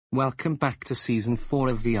Welcome back to Season 4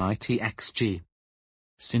 of the ITXG.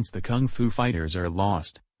 Since the Kung Fu Fighters are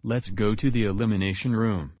lost, let's go to the elimination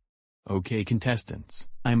room. Okay contestants,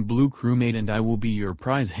 I'm Blue Crewmate and I will be your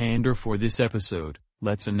prize hander for this episode.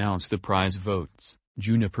 Let's announce the prize votes.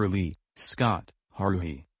 Juniper Lee, Scott,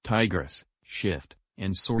 Haruhi, Tigress, Shift,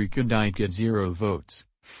 and Sorika Diet get 0 votes.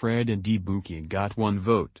 Fred and Ibuki got 1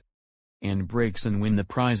 vote. And Breakson win the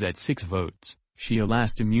prize at 6 votes. She'll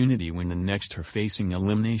last immunity when the next her facing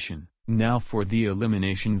elimination. Now for the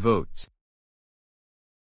elimination votes.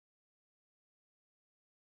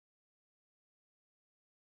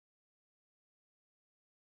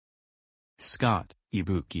 Scott,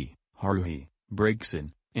 Ibuki, Haruhi,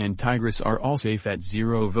 Breakson, and Tigress are all safe at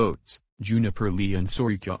 0 votes. Juniper Lee and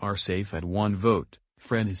Sorika are safe at 1 vote.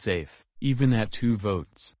 Fred is safe, even at 2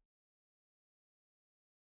 votes.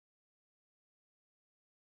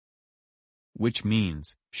 Which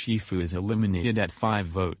means, Shifu is eliminated at 5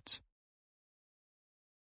 votes.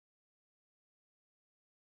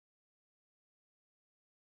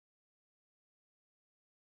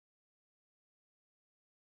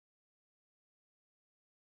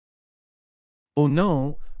 Oh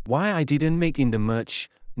no, why I didn't make in the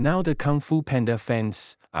merch. Now the Kung Fu Panda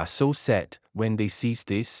fans are so sad when they sees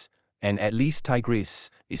this, and at least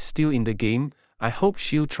Tigress is still in the game. I hope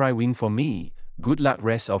she'll try win for me. Good luck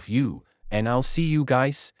rest of you, and I'll see you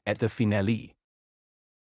guys at the finale.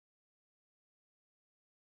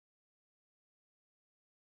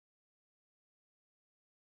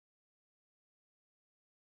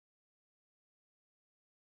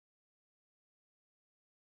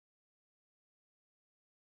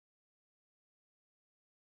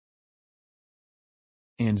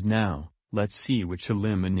 And now, let's see which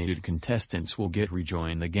eliminated contestants will get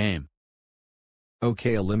rejoin the game.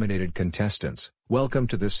 Okay eliminated contestants, welcome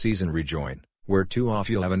to this season rejoin, where 2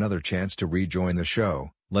 of you'll have another chance to rejoin the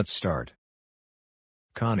show. Let's start.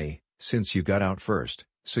 Connie, since you got out first,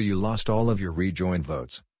 so you lost all of your rejoin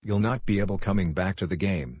votes, you'll not be able coming back to the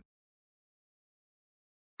game.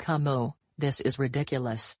 Kamo, this is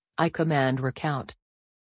ridiculous. I command recount.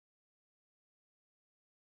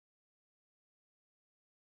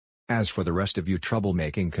 As for the rest of you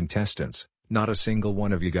troublemaking contestants, not a single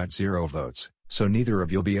one of you got 0 votes, so neither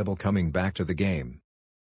of you'll be able coming back to the game.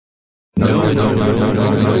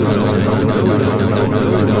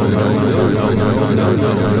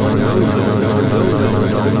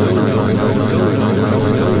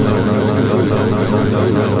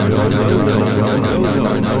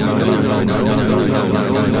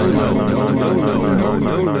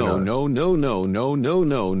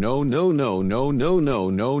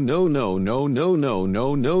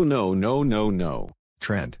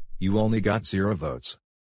 Trent, you only got 0 votes.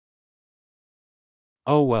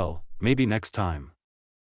 Oh well, maybe next time.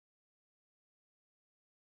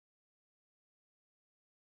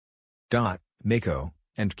 Dot, Miko,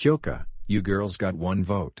 and Kyoka, you girls got 1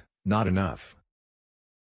 vote, not enough.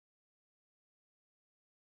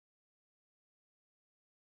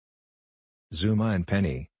 Zuma and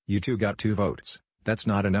Penny, you 2 got 2 votes, that's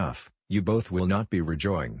not enough, you both will not be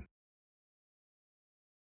rejoining.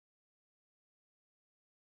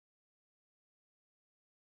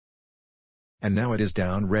 And now it is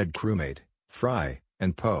down Red Crewmate, Fry,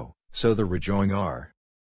 and Poe, so the rejoining are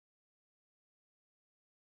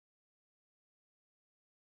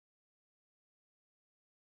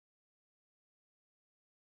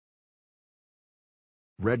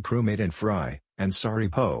Red Crewmate and Fry, and sorry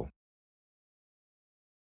Poe.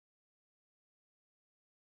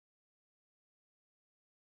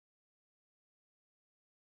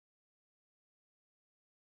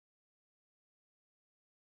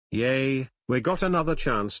 Yay, we got another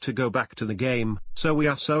chance to go back to the game, so we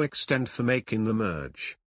are so extend for making the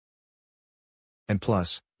merge. And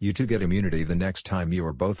plus, you 2 get immunity the next time you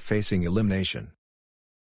are both facing elimination.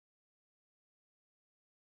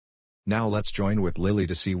 Now let's join with Lily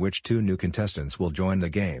to see which 2 new contestants will join the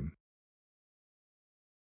game.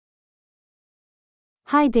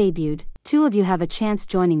 Hi debuted, 2 of you have a chance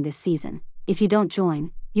joining this season. If you don't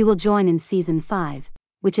join, you will join in Season 5,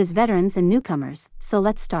 which is veterans and newcomers, so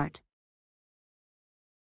let's start.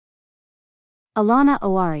 Alana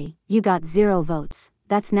Owari, you got 0 votes,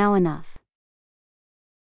 that's now enough.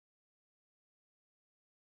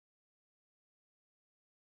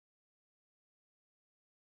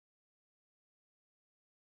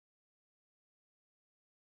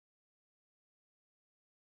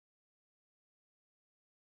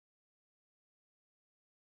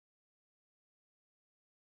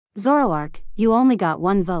 Zoroark, you only got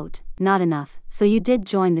 1 vote, not enough, so you did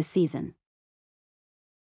join the season.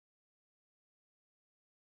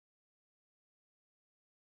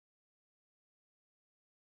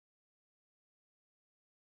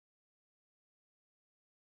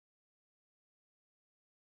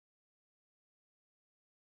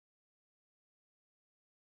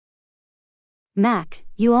 Mac,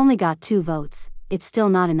 you only got 2 votes. It's still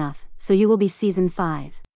not enough, so you will be season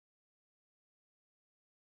 5.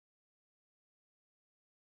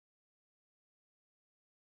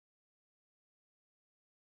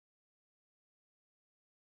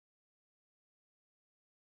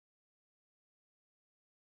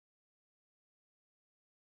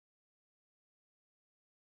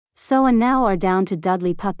 So and now are down to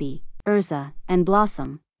Dudley Puppy, Urza, and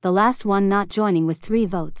Blossom. The last one not joining with 3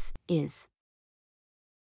 votes is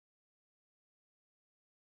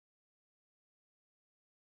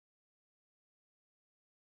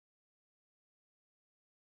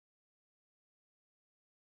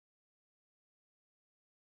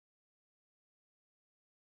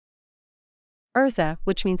Urza,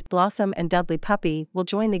 which means Blossom and Dudley Puppy, will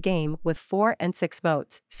join the game with 4 and 6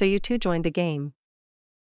 votes, so you two joined the game.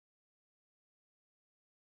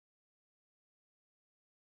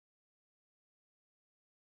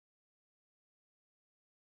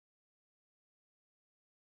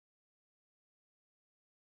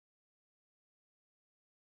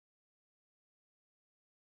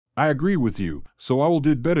 I agree with you, so I will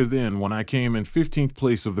did better then when I came in 15th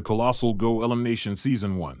place of the Colossal Go Elimination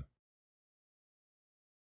Season 1.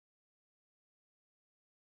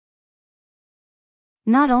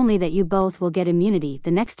 not only that you both will get immunity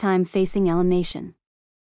the next time facing elimination.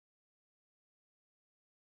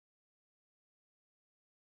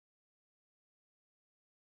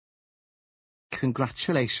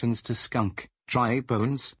 Congratulations to Skunk, Dry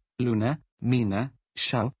Bones, Luna, Mina,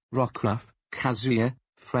 Shao, Rockruff, Kazuya,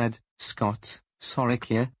 Fred, Scott,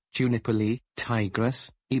 Sorikia, Juniper Lee,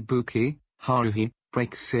 Tigress, Ibuki, Haruhi,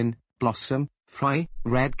 Breaksin, Blossom, Fry,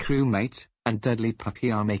 Red Crewmate, and Dudley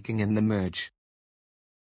Puppy are making in the merge.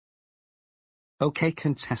 Okay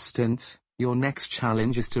contestants, your next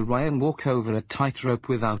challenge is to try and walk over a tightrope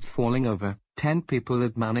without falling over. 10 people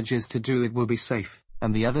that manages to do it will be safe,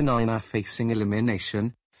 and the other 9 are facing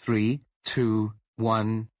elimination. 3, 2,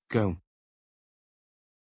 1, go.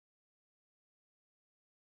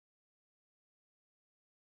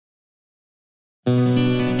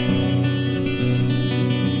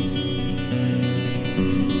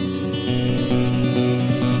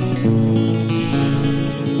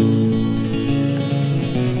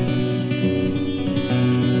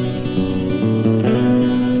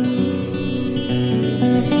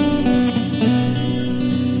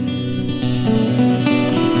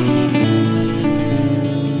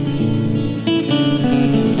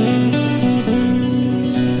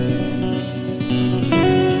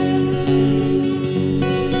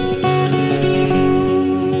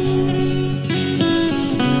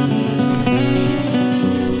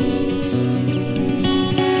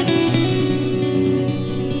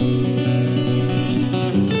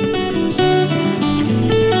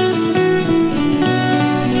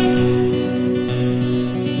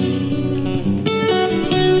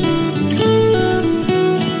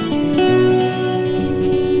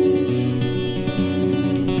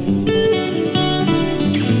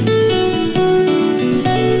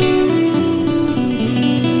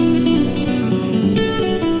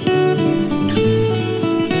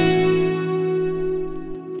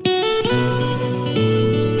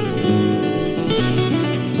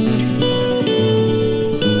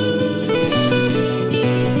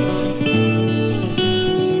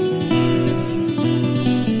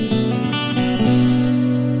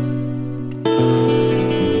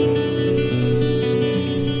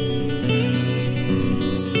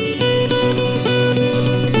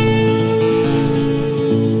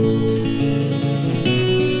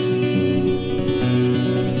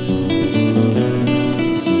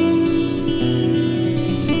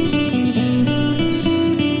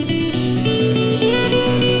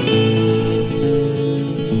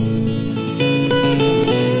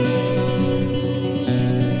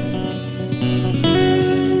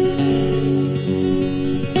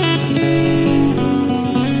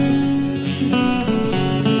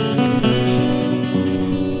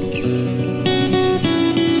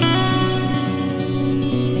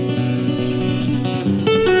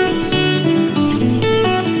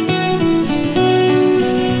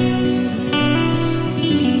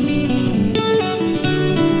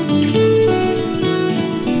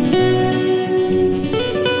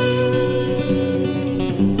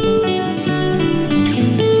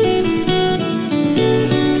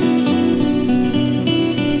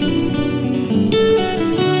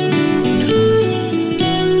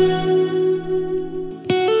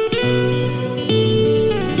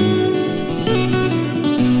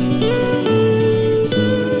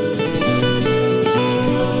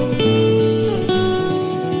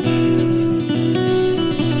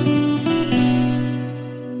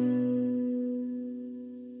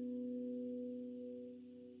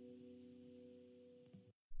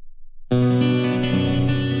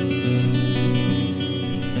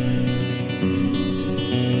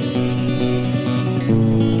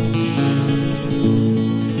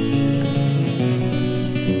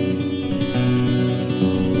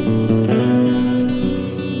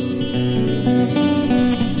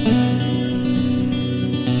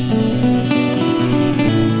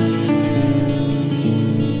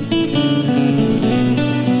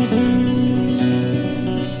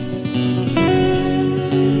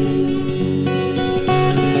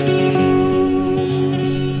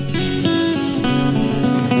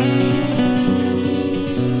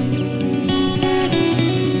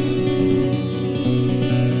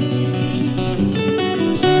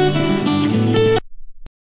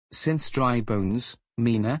 Since Dry Bones,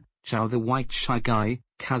 Mina, Chow the White Shy Guy,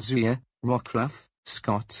 Kazuya, Rockruff,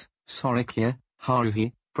 Scott, Sorikia,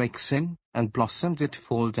 Haruhi, breaks in, and Blossom did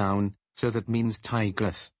fall down, so that means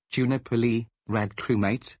Tigress, Juniper Lee, Red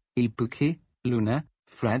Crewmate, Ibuki, Luna,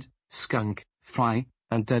 Fred, Skunk, Fry,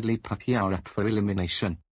 and Dudley Puppy are up for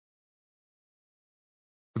elimination.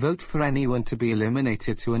 Vote for anyone to be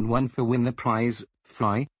eliminated to and one for win the prize.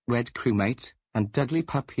 Fry, Red Crewmate, and Dudley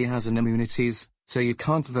Puppy has an immunities, so you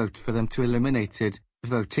can't vote for them to eliminated.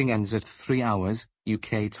 Voting ends at 3 hours,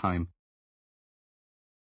 UK time.